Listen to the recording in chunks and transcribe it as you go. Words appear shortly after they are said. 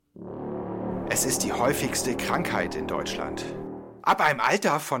Es ist die häufigste Krankheit in Deutschland. Ab einem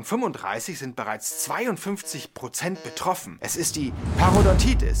Alter von 35 sind bereits 52% betroffen. Es ist die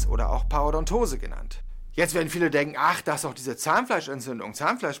Parodontitis oder auch Parodontose genannt. Jetzt werden viele denken, ach, das ist doch diese Zahnfleischentzündung,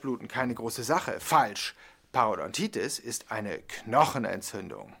 Zahnfleischbluten, keine große Sache. Falsch. Parodontitis ist eine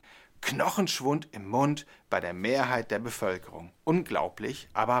Knochenentzündung. Knochenschwund im Mund bei der Mehrheit der Bevölkerung. Unglaublich,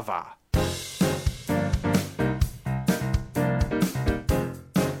 aber wahr.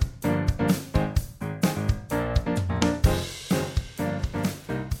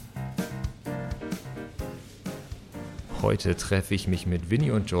 Heute treffe ich mich mit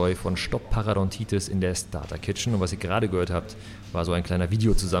Vinny und Joy von Stoppt Parodontitis in der Starter Kitchen. Und was ihr gerade gehört habt, war so ein kleiner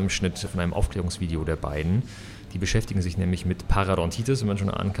Videozusammenschnitt von einem Aufklärungsvideo der beiden. Die beschäftigen sich nämlich mit Parodontitis, wie man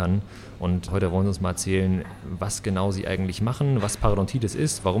schon ahnen kann. Und heute wollen sie uns mal erzählen, was genau sie eigentlich machen, was Parodontitis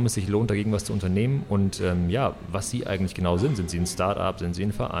ist, warum es sich lohnt, dagegen was zu unternehmen und was sie eigentlich genau sind. Sind sie ein Startup, sind sie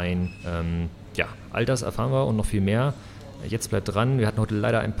ein Verein? All das erfahren wir und noch viel mehr. Jetzt bleibt dran, wir hatten heute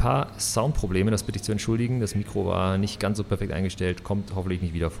leider ein paar Soundprobleme, das bitte ich zu entschuldigen. Das Mikro war nicht ganz so perfekt eingestellt, kommt hoffentlich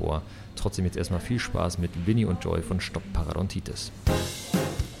nicht wieder vor. Trotzdem jetzt erstmal viel Spaß mit Vinny und Joy von Stoppt Parodontitis.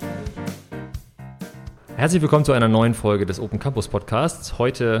 Herzlich willkommen zu einer neuen Folge des Open Campus Podcasts.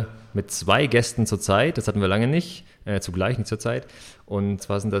 Heute mit 2 Gästen zur Zeit, das hatten wir lange nicht, zugleich nicht zur Zeit. Und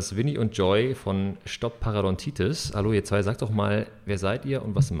zwar sind das Vinny und Joy von Stoppt Parodontitis. Hallo ihr zwei, sagt doch mal, wer seid ihr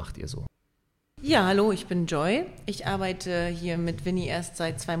und was macht ihr so? Ja, hallo, ich bin Joy. Ich arbeite hier mit Vinny erst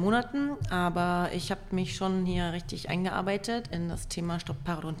seit 2 Monaten, aber ich habe mich schon hier richtig eingearbeitet in das Thema Stoppt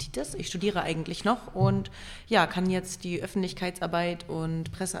Parodontitis. Ich studiere eigentlich noch und kann jetzt die Öffentlichkeitsarbeit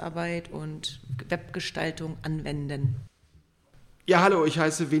und Pressearbeit und Webgestaltung anwenden. Ja, hallo, ich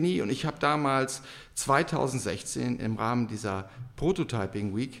heiße Vinny und ich habe damals 2016 im Rahmen dieser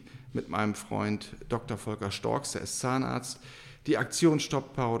Prototyping Week mit meinem Freund Dr. Volker Storks, der ist Zahnarzt, die Aktion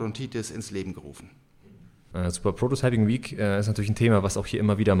Stoppt Parodontitis ins Leben gerufen. Super, Prototyping Week ist natürlich ein Thema, was auch hier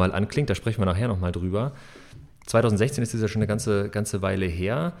immer wieder mal anklingt. Da sprechen wir nachher nochmal drüber. 2016 ist das ja schon eine ganze Weile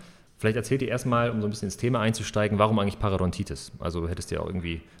her. Vielleicht erzählt ihr erstmal, um so ein bisschen ins Thema einzusteigen, warum eigentlich Parodontitis? Also hättest du ja auch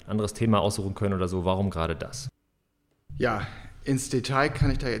irgendwie ein anderes Thema aussuchen können oder so. Warum gerade das? Ja, ins Detail kann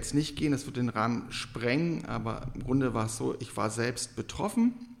ich da jetzt nicht gehen. Das wird den Rahmen sprengen. Aber im Grunde war es so, ich war selbst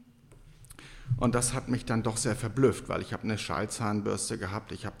betroffen. Und das hat mich dann doch sehr verblüfft, weil ich habe eine Schallzahnbürste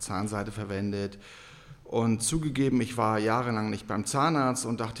gehabt, ich habe Zahnseide verwendet und zugegeben, ich war jahrelang nicht beim Zahnarzt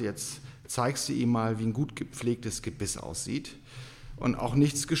und dachte, jetzt zeigst du ihm mal, wie ein gut gepflegtes Gebiss aussieht und auch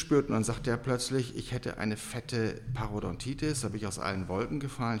nichts gespürt. Und dann sagte er plötzlich, ich hätte eine fette Parodontitis, da bin ich aus allen Wolken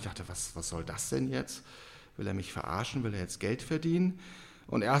gefallen. Ich dachte, was soll das denn jetzt? Will er mich verarschen, will er jetzt Geld verdienen?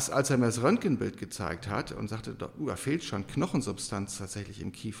 Und erst als er mir das Röntgenbild gezeigt hat und sagte, da fehlt schon Knochensubstanz tatsächlich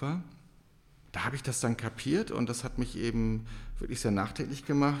im Kiefer, da habe ich das dann kapiert und das hat mich eben wirklich sehr nachdenklich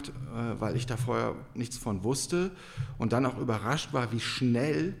gemacht, weil ich da vorher nichts von wusste und dann auch überrascht war, wie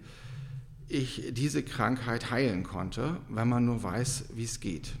schnell ich diese Krankheit heilen konnte, wenn man nur weiß, wie es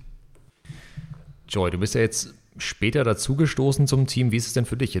geht. Joy, du bist ja jetzt später dazugestoßen zum Team. Wie ist es denn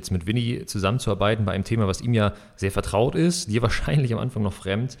für dich, jetzt mit Vinny zusammenzuarbeiten bei einem Thema, was ihm ja sehr vertraut ist, dir wahrscheinlich am Anfang noch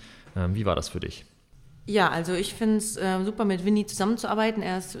fremd? Wie war das für dich? Ja, also ich finde es super, mit Vinny zusammenzuarbeiten.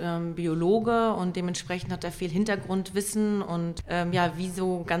 Er ist Biologe und dementsprechend hat er viel Hintergrundwissen und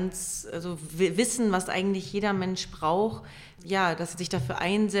Wissen, was eigentlich jeder Mensch braucht. Ja, dass er sich dafür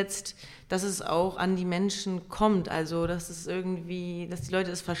einsetzt, dass es auch an die Menschen kommt. Also dass die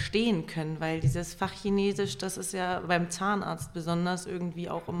Leute es verstehen können, weil dieses Fachchinesisch, das ist ja beim Zahnarzt besonders irgendwie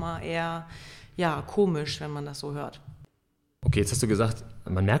auch immer eher komisch, wenn man das so hört. Okay, jetzt hast du gesagt,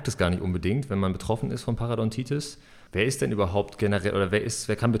 man merkt es gar nicht unbedingt, wenn man betroffen ist von Parodontitis. Wer ist denn überhaupt generell oder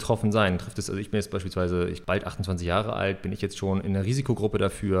wer kann betroffen sein? Ich bin jetzt beispielsweise bald 28 Jahre alt, bin ich jetzt schon in der Risikogruppe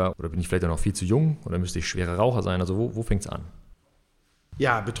dafür oder bin ich vielleicht auch noch viel zu jung oder müsste ich schwerer Raucher sein? Also wo fängt es an?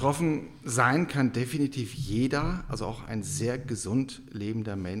 Ja, betroffen sein kann definitiv jeder, also auch ein sehr gesund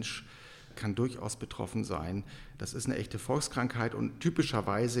lebender Mensch kann durchaus betroffen sein. Das ist eine echte Volkskrankheit und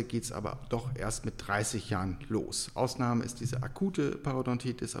typischerweise geht es aber doch erst mit 30 Jahren los. Ausnahme ist diese akute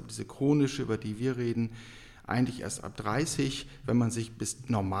Parodontitis, aber diese chronische, über die wir reden, eigentlich erst ab 30, wenn man sich bis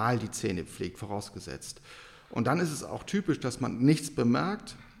normal die Zähne pflegt, vorausgesetzt. Und dann ist es auch typisch, dass man nichts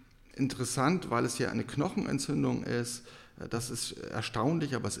bemerkt. Interessant, weil es ja eine Knochenentzündung ist. Das ist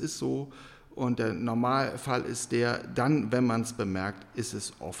erstaunlich, aber es ist so. Und der Normalfall ist dann, wenn man es bemerkt, ist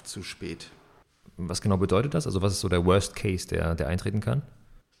es oft zu spät. Was genau bedeutet das? Also was ist so der Worst Case, der eintreten kann?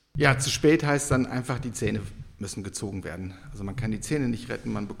 Ja, zu spät heißt dann einfach, die Zähne müssen gezogen werden. Also man kann die Zähne nicht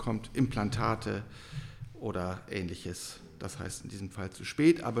retten, man bekommt Implantate oder Ähnliches. Das heißt in diesem Fall zu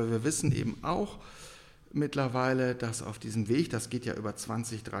spät. Aber wir wissen eben auch, mittlerweile, dass auf diesem Weg, das geht ja über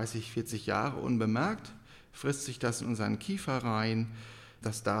 20, 30, 40 Jahre unbemerkt, frisst sich das in unseren Kiefer rein,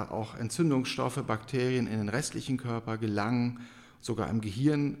 dass da auch Entzündungsstoffe, Bakterien in den restlichen Körper gelangen. Sogar im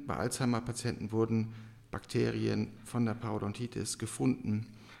Gehirn bei Alzheimer-Patienten wurden Bakterien von der Parodontitis gefunden.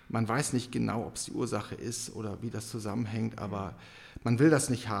 Man weiß nicht genau, ob es die Ursache ist oder wie das zusammenhängt, aber man will das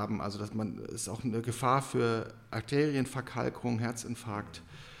nicht haben. Also ist auch eine Gefahr für Arterienverkalkung, Herzinfarkt.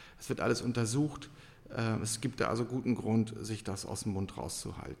 Es wird alles untersucht. Es gibt da also guten Grund, sich das aus dem Mund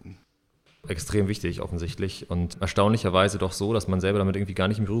rauszuhalten. Extrem wichtig offensichtlich und erstaunlicherweise doch so, dass man selber damit irgendwie gar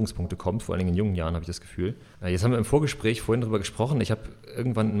nicht in Berührungspunkte kommt, vor allen Dingen in jungen Jahren habe ich das Gefühl. Jetzt haben wir im Vorgespräch vorhin darüber gesprochen, ich habe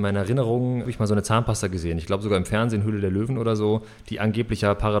irgendwann in meiner Erinnerung mal so eine Zahnpasta gesehen, ich glaube sogar im Fernsehen, Höhle der Löwen oder so, die angeblich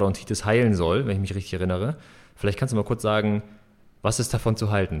ja Parodontitis heilen soll, wenn ich mich richtig erinnere. Vielleicht kannst du mal kurz sagen, was ist davon zu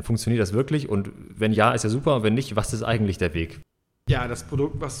halten? Funktioniert das wirklich? Und wenn ja, ist ja super, und wenn nicht, was ist eigentlich der Weg? Ja, das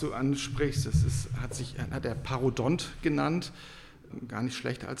Produkt, was du ansprichst, hat der Parodont genannt, gar nicht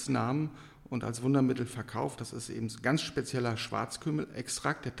schlecht als Namen. Und als Wundermittel verkauft. Das ist eben ein ganz spezieller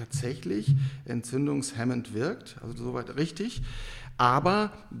Schwarzkümmelextrakt, der tatsächlich entzündungshemmend wirkt, also soweit richtig.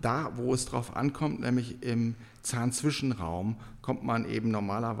 Aber da, wo es drauf ankommt, nämlich im Zahnzwischenraum, kommt man eben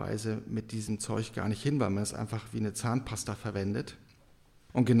normalerweise mit diesem Zeug gar nicht hin, weil man es einfach wie eine Zahnpasta verwendet.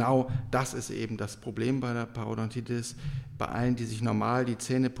 Und genau das ist eben das Problem bei der Parodontitis. Bei allen, die sich normal die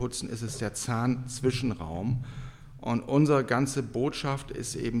Zähne putzen, ist es der Zahnzwischenraum. Und unsere ganze Botschaft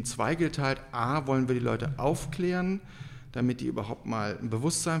ist eben zweigeteilt. A, wollen wir die Leute aufklären, damit die überhaupt mal ein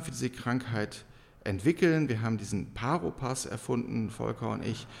Bewusstsein für diese Krankheit entwickeln. Wir haben diesen Paropass erfunden, Volker und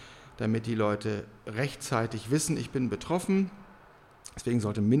ich, damit die Leute rechtzeitig wissen, ich bin betroffen. Deswegen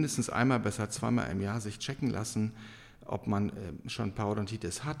sollte mindestens einmal, besser zweimal im Jahr sich checken lassen, ob man schon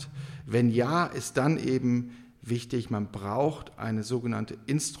Parodontitis hat. Wenn ja, ist dann eben wichtig, man braucht eine sogenannte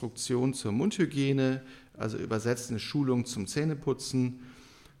Instruktion zur Mundhygiene, also übersetzt eine Schulung zum Zähneputzen.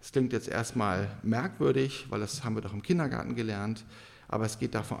 Das klingt jetzt erstmal merkwürdig, weil das haben wir doch im Kindergarten gelernt, aber es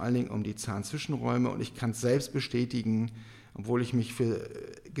geht da vor allen Dingen um die Zahnzwischenräume und ich kann es selbst bestätigen, obwohl ich mich für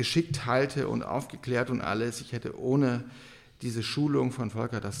geschickt halte und aufgeklärt und alles, ich hätte ohne diese Schulung von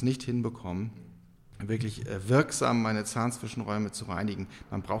Volker das nicht hinbekommen, wirklich wirksam meine Zahnzwischenräume zu reinigen.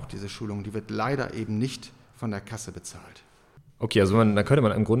 Man braucht diese Schulung, die wird leider eben nicht von der Kasse bezahlt. Okay, also im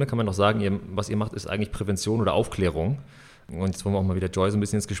Grunde kann man doch sagen, was ihr macht, ist eigentlich Prävention oder Aufklärung. Und jetzt wollen wir auch mal wieder Joy so ein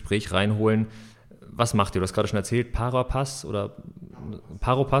bisschen ins Gespräch reinholen. Was macht ihr? Du hast gerade schon erzählt, Paropass,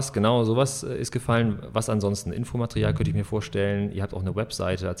 genau, sowas ist gefallen. Was ansonsten? Infomaterial könnte ich mir vorstellen. Ihr habt auch eine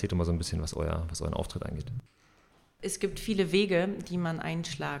Webseite. Erzählt doch mal so ein bisschen, was euren Auftritt angeht. Es gibt viele Wege, die man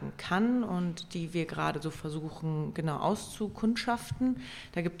einschlagen kann und die wir gerade so versuchen, genau auszukundschaften.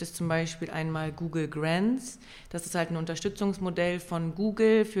 Da gibt es zum Beispiel einmal Google Grants. Das ist halt ein Unterstützungsmodell von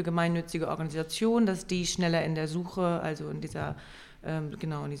Google für gemeinnützige Organisationen, dass die schneller in der Suche, also in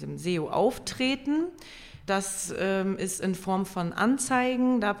diesem SEO auftreten. Das ist in Form von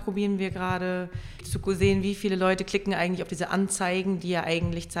Anzeigen. Da probieren wir gerade zu sehen, wie viele Leute klicken eigentlich auf diese Anzeigen, die ja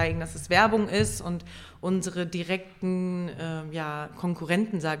eigentlich zeigen, dass es Werbung ist. Und unsere direkten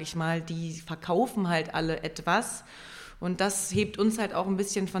Konkurrenten, sage ich mal, die verkaufen halt alle etwas. Und das hebt uns halt auch ein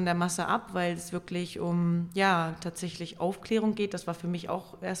bisschen von der Masse ab, weil es wirklich um tatsächlich Aufklärung geht. Das war für mich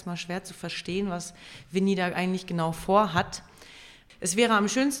auch erstmal schwer zu verstehen, was Winnie da eigentlich genau vorhat. Es wäre am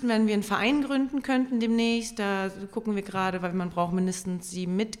schönsten, wenn wir einen Verein gründen könnten demnächst. Da gucken wir gerade, weil man braucht mindestens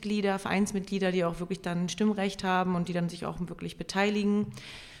 7 Mitglieder, Vereinsmitglieder, die auch wirklich dann Stimmrecht haben und die dann sich auch wirklich beteiligen.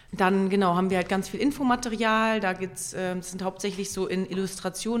 Dann haben wir halt ganz viel Infomaterial. Da sind hauptsächlich so in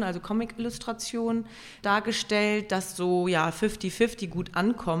Illustrationen, also Comic-Illustrationen dargestellt, das so 50-50 gut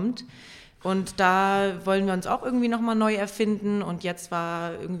ankommt. Und da wollen wir uns auch irgendwie nochmal neu erfinden. Und jetzt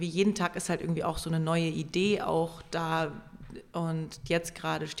war irgendwie, jeden Tag ist halt irgendwie auch so eine neue Idee auch da. Und jetzt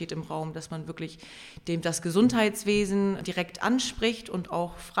gerade steht im Raum, dass man wirklich das Gesundheitswesen direkt anspricht und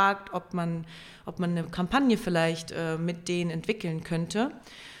auch fragt, ob man eine Kampagne vielleicht mit denen entwickeln könnte.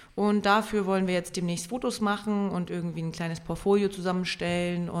 Und dafür wollen wir jetzt demnächst Fotos machen und irgendwie ein kleines Portfolio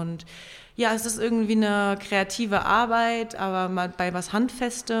zusammenstellen. Und ja, es ist irgendwie eine kreative Arbeit, aber mal bei was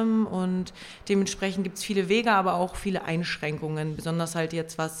Handfestem. Und dementsprechend gibt es viele Wege, aber auch viele Einschränkungen. Besonders halt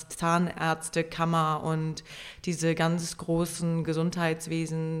jetzt was Zahnärzte, Kammer und diese ganz großen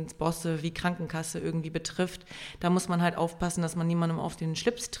Gesundheitswesensbosse wie Krankenkasse irgendwie betrifft. Da muss man halt aufpassen, dass man niemandem auf den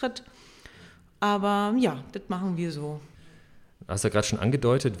Schlips tritt. Aber ja, das machen wir so. Du hast ja gerade schon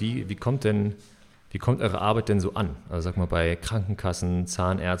angedeutet, wie kommt eure Arbeit denn so an? Also sag mal, bei Krankenkassen,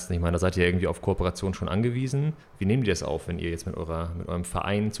 Zahnärzten, ich meine, da seid ihr ja irgendwie auf Kooperation schon angewiesen. Wie nehmen die das auf, wenn ihr jetzt mit eurem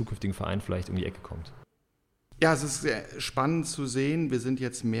Verein, zukünftigen Verein vielleicht um die Ecke kommt? Ja, es ist sehr spannend zu sehen. Wir sind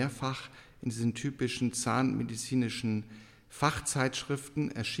jetzt mehrfach in diesen typischen zahnmedizinischen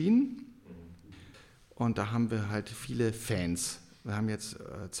Fachzeitschriften erschienen. Und da haben wir halt viele Fans. Wir haben jetzt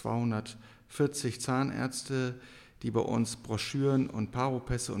 240 Zahnärzte, die bei uns Broschüren und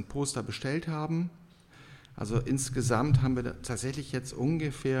Paropässe und Poster bestellt haben. Also insgesamt haben wir tatsächlich jetzt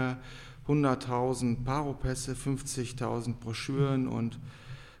ungefähr 100.000 Paropässe, 50.000 Broschüren und ein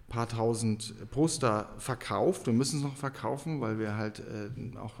paar tausend Poster verkauft. Wir müssen es noch verkaufen, weil wir halt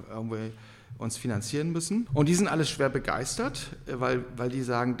auch irgendwie uns finanzieren müssen. Und die sind alle schwer begeistert, weil die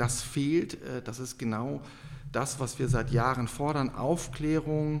sagen, das fehlt, das ist genau das, was wir seit Jahren fordern,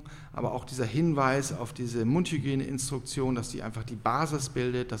 Aufklärung, aber auch dieser Hinweis auf diese Mundhygieneinstruktion, dass die einfach die Basis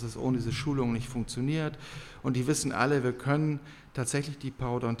bildet, dass es ohne diese Schulung nicht funktioniert. Und die wissen alle, wir können tatsächlich die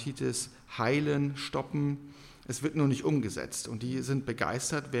Parodontitis heilen, stoppen. Es wird nur nicht umgesetzt. Und die sind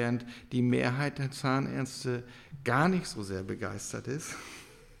begeistert, während die Mehrheit der Zahnärzte gar nicht so sehr begeistert ist.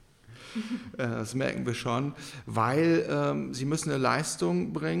 Das merken wir schon, weil sie müssen eine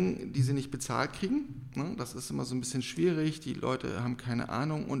Leistung bringen, die sie nicht bezahlt kriegen. Das ist immer so ein bisschen schwierig, die Leute haben keine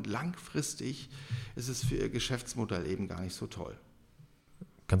Ahnung und langfristig ist es für ihr Geschäftsmodell eben gar nicht so toll.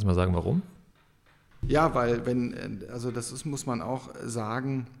 Kannst du mal sagen, warum? Ja, weil muss man auch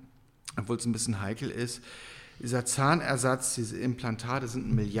sagen, obwohl es ein bisschen heikel ist, dieser Zahnersatz, diese Implantate sind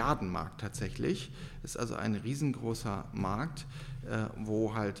ein Milliardenmarkt tatsächlich. Das ist also ein riesengroßer Markt,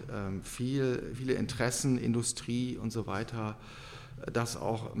 wo halt viele Interessen, Industrie und so weiter das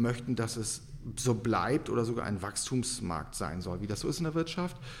auch möchten, dass es so bleibt oder sogar ein Wachstumsmarkt sein soll, wie das so ist in der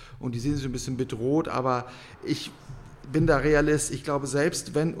Wirtschaft. Und die sehen sich ein bisschen bedroht, aber ich bin da Realist. Ich glaube,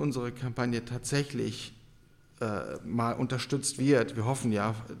 selbst wenn unsere Kampagne tatsächlich mal unterstützt wird, wir hoffen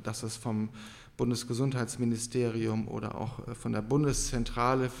ja, dass es vom Bundesgesundheitsministerium oder auch von der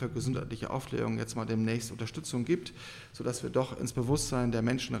Bundeszentrale für gesundheitliche Aufklärung jetzt mal demnächst Unterstützung gibt, sodass wir doch ins Bewusstsein der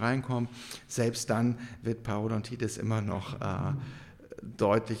Menschen reinkommen. Selbst dann wird Parodontitis immer noch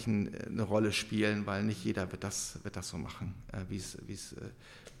deutlich eine Rolle spielen, weil nicht jeder wird das so machen, wie es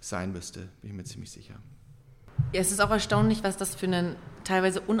sein müsste, bin ich mir ziemlich sicher. Ja, es ist auch erstaunlich, was das für ein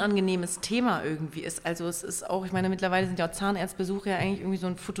teilweise unangenehmes Thema irgendwie ist. Also es ist auch, ich meine, mittlerweile sind ja auch Zahnarztbesuche ja eigentlich irgendwie so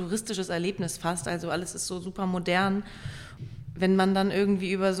ein futuristisches Erlebnis fast. Also alles ist so super modern. Wenn man dann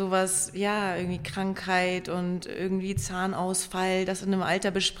irgendwie über sowas, ja, irgendwie Krankheit und irgendwie Zahnausfall, das in einem Alter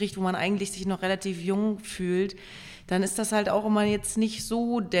bespricht, wo man eigentlich sich noch relativ jung fühlt, dann ist das halt auch immer jetzt nicht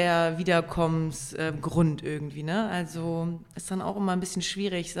so der Wiederkommensgrund irgendwie, ne? Also ist dann auch immer ein bisschen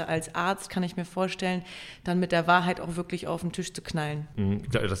schwierig. Als Arzt kann ich mir vorstellen, dann mit der Wahrheit auch wirklich auf den Tisch zu knallen.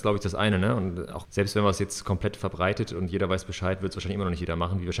 Das ist, glaube ich, das eine, ne? Und auch selbst wenn man es jetzt komplett verbreitet und jeder weiß Bescheid, wird es wahrscheinlich immer noch nicht jeder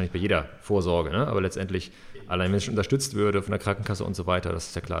machen, wie wahrscheinlich bei jeder Vorsorge, ne? Aber letztendlich, allein wenn es schon unterstützt würde von der Krankenkasse und so weiter, das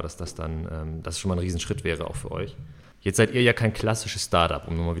ist ja klar, dass das dann das schon mal ein Riesenschritt wäre auch für euch. Jetzt seid ihr ja kein klassisches Startup,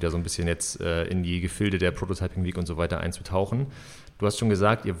 um nochmal wieder so ein bisschen jetzt in die Gefilde der Prototyping Week und so weiter einzutauchen. Du hast schon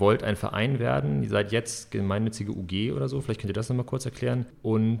gesagt, ihr wollt ein Verein werden, ihr seid jetzt gemeinnützige UG oder so, vielleicht könnt ihr das nochmal kurz erklären.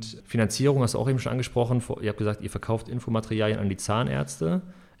 Und Finanzierung hast du auch eben schon angesprochen, ihr habt gesagt, ihr verkauft Infomaterialien an die Zahnärzte.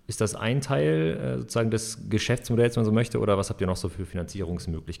 Ist das ein Teil sozusagen des Geschäftsmodells, wenn man so möchte, oder was habt ihr noch so für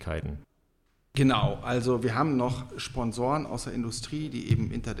Finanzierungsmöglichkeiten? Genau, also wir haben noch Sponsoren aus der Industrie, die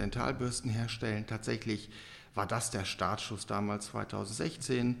eben Interdentalbürsten herstellen. Tatsächlich war das der Startschuss damals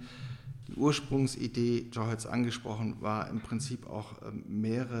 2016. Die Ursprungsidee, Joe hat es angesprochen, war im Prinzip auch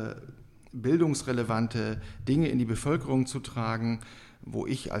mehrere bildungsrelevante Dinge in die Bevölkerung zu tragen, wo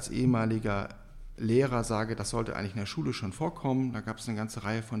ich als ehemaliger Lehrer sage, das sollte eigentlich in der Schule schon vorkommen. Da gab es eine ganze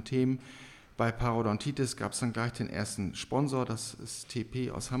Reihe von Themen. Bei Parodontitis gab es dann gleich den ersten Sponsor, das ist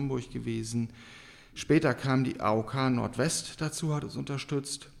TP aus Hamburg gewesen. Später kam die AOK Nordwest dazu, hat es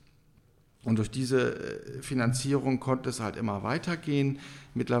unterstützt. Und durch diese Finanzierung konnte es halt immer weitergehen.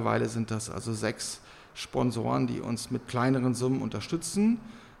 Mittlerweile sind das also 6 Sponsoren, die uns mit kleineren Summen unterstützen,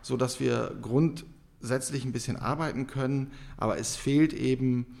 sodass wir grundsätzlich ein bisschen arbeiten können. Aber es fehlt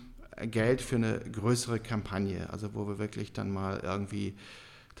eben Geld für eine größere Kampagne, also wo wir wirklich dann mal irgendwie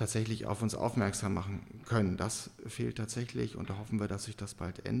tatsächlich auf uns aufmerksam machen können. Das fehlt tatsächlich und da hoffen wir, dass sich das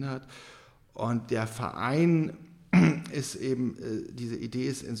bald ändert. Und der Verein ist eben, diese Idee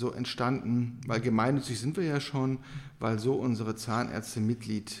ist so entstanden, weil gemeinnützig sind wir ja schon, weil so unsere Zahnärzte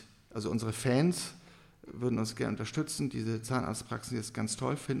Mitglied, also unsere Fans würden uns gerne unterstützen, diese Zahnarztpraxen, die es ganz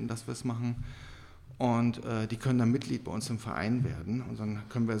toll finden, dass wir es machen und die können dann Mitglied bei uns im Verein werden und dann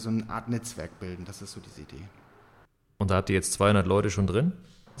können wir so eine Art Netzwerk bilden, das ist so diese Idee. Und da habt ihr jetzt 200 Leute schon drin?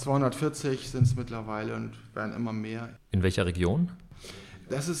 240 sind es mittlerweile und werden immer mehr. In welcher Region?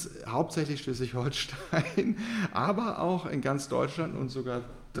 Das ist hauptsächlich Schleswig-Holstein, aber auch in ganz Deutschland und sogar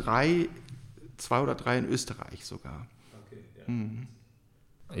 2 oder 3 in Österreich sogar. Okay,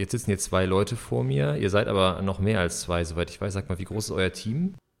 ja. Jetzt sitzen hier 2 Leute vor mir. Ihr seid aber noch mehr als 2, soweit ich weiß. Sag mal, wie groß ist euer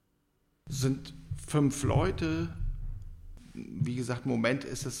Team? Sind 5 Leute. Wie gesagt, im Moment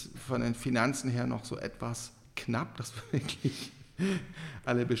ist es von den Finanzen her noch so etwas knapp, dass wir wirklich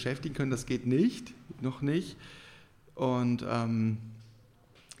alle beschäftigen können. Das geht nicht, noch nicht. Und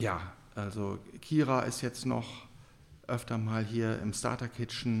also Kira ist jetzt noch öfter mal hier im Starter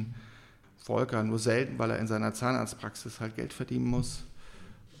Kitchen. Volker nur selten, weil er in seiner Zahnarztpraxis halt Geld verdienen muss.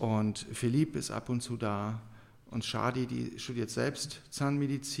 Und Philipp ist ab und zu da. Und Shadi, die studiert selbst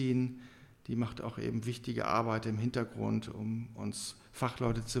Zahnmedizin. Die macht auch eben wichtige Arbeit im Hintergrund, um uns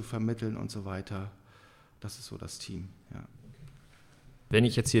Fachleute zu vermitteln und so weiter. Das ist so das Team, ja. Wenn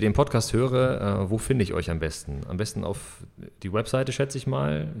ich jetzt hier den Podcast höre, wo finde ich euch am besten? Am besten auf die Webseite, schätze ich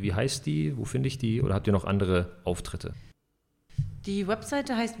mal. Wie heißt die? Wo finde ich die? Oder habt ihr noch andere Auftritte? Die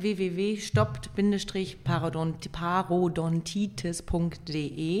Webseite heißt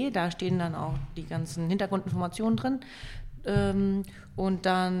www.stoppt-parodontitis.de. Da stehen dann auch die ganzen Hintergrundinformationen drin. Und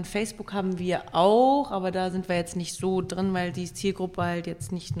dann Facebook haben wir auch, aber da sind wir jetzt nicht so drin, weil die Zielgruppe halt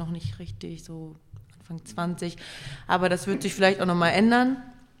jetzt noch nicht richtig so Anfang 20. Aber das wird sich vielleicht auch nochmal ändern.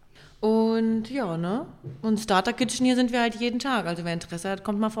 Und ja, ne? Und Starter Kitchen, hier sind wir halt jeden Tag. Also wer Interesse hat,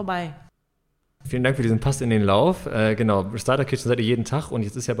 kommt mal vorbei. Vielen Dank für diesen Pass in den Lauf. Genau, Starter Kitchen seid ihr jeden Tag und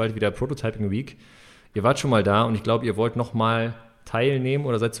jetzt ist ja bald wieder Prototyping Week. Ihr wart schon mal da und ich glaube, ihr wollt noch mal teilnehmen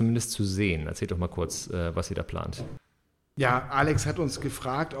oder seid zumindest zu sehen. Erzählt doch mal kurz, was ihr da plant. Ja, Alex hat uns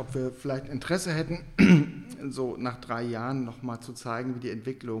gefragt, ob wir vielleicht Interesse hätten, so nach 3 Jahren nochmal zu zeigen, wie die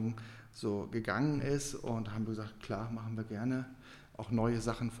Entwicklung so gegangen ist. Und haben wir gesagt, klar, machen wir gerne, auch neue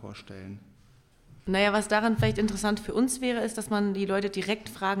Sachen vorstellen. Naja, was daran vielleicht interessant für uns wäre, ist, dass man die Leute direkt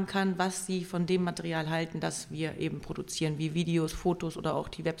fragen kann, was sie von dem Material halten, das wir eben produzieren, wie Videos, Fotos oder auch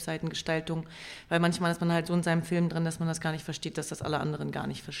die Webseitengestaltung. Weil manchmal ist man halt so in seinem Film drin, dass man das gar nicht versteht, dass das alle anderen gar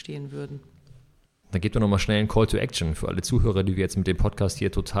nicht verstehen würden. Dann gebt doch nochmal schnell einen Call to Action für alle Zuhörer, die wir jetzt mit dem Podcast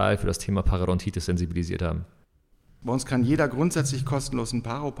hier total für das Thema Parodontitis sensibilisiert haben. Bei uns kann jeder grundsätzlich kostenlos einen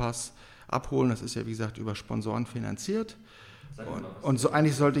Paropass abholen. Das ist ja, wie gesagt, über Sponsoren finanziert. Und so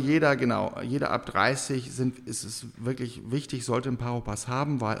eigentlich sollte jeder ab 30 ist es wirklich wichtig, sollte einen Paropass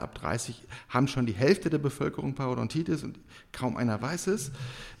haben, weil ab 30 haben schon die Hälfte der Bevölkerung Parodontitis und kaum einer weiß es.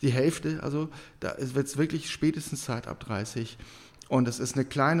 Die Hälfte, also da wird es wirklich spätestens Zeit ab 30. Und es ist eine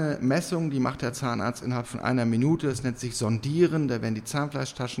kleine Messung, die macht der Zahnarzt innerhalb von 1 Minute. Das nennt sich Sondieren, da werden die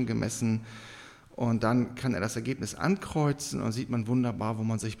Zahnfleischtaschen gemessen. Und dann kann er das Ergebnis ankreuzen und sieht man wunderbar, wo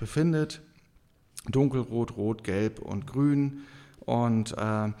man sich befindet. Dunkelrot, Rot, Gelb und Grün. Und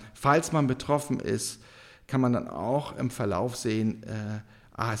falls man betroffen ist, kann man dann auch im Verlauf sehen,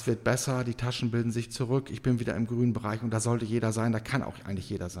 es wird besser, die Taschen bilden sich zurück, ich bin wieder im grünen Bereich und da sollte jeder sein, da kann auch eigentlich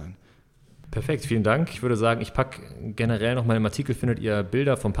jeder sein. Perfekt, vielen Dank. Ich würde sagen, ich packe generell noch mal im Artikel, findet ihr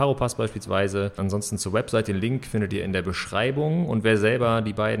Bilder vom Paropass beispielsweise. Ansonsten zur Website, den Link findet ihr in der Beschreibung. Und wer selber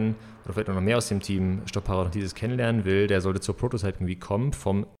die beiden oder vielleicht noch mehr aus dem Team Stoppt Parodontitis kennenlernen will, der sollte zur Prototyping Week kommen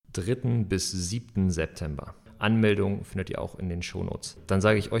vom 3. bis 7. September. Anmeldung findet ihr auch in den Shownotes. Dann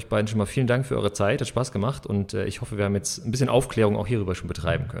sage ich euch beiden schon mal vielen Dank für eure Zeit, hat Spaß gemacht und ich hoffe, wir haben jetzt ein bisschen Aufklärung auch hierüber schon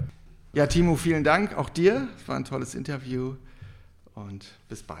betreiben können. Ja, Timo, vielen Dank, auch dir. Es war ein tolles Interview und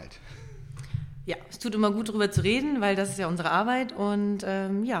bis bald. Ja, es tut immer gut, darüber zu reden, weil das ist ja unsere Arbeit und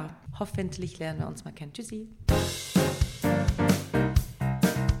hoffentlich lernen wir uns mal kennen. Tschüssi.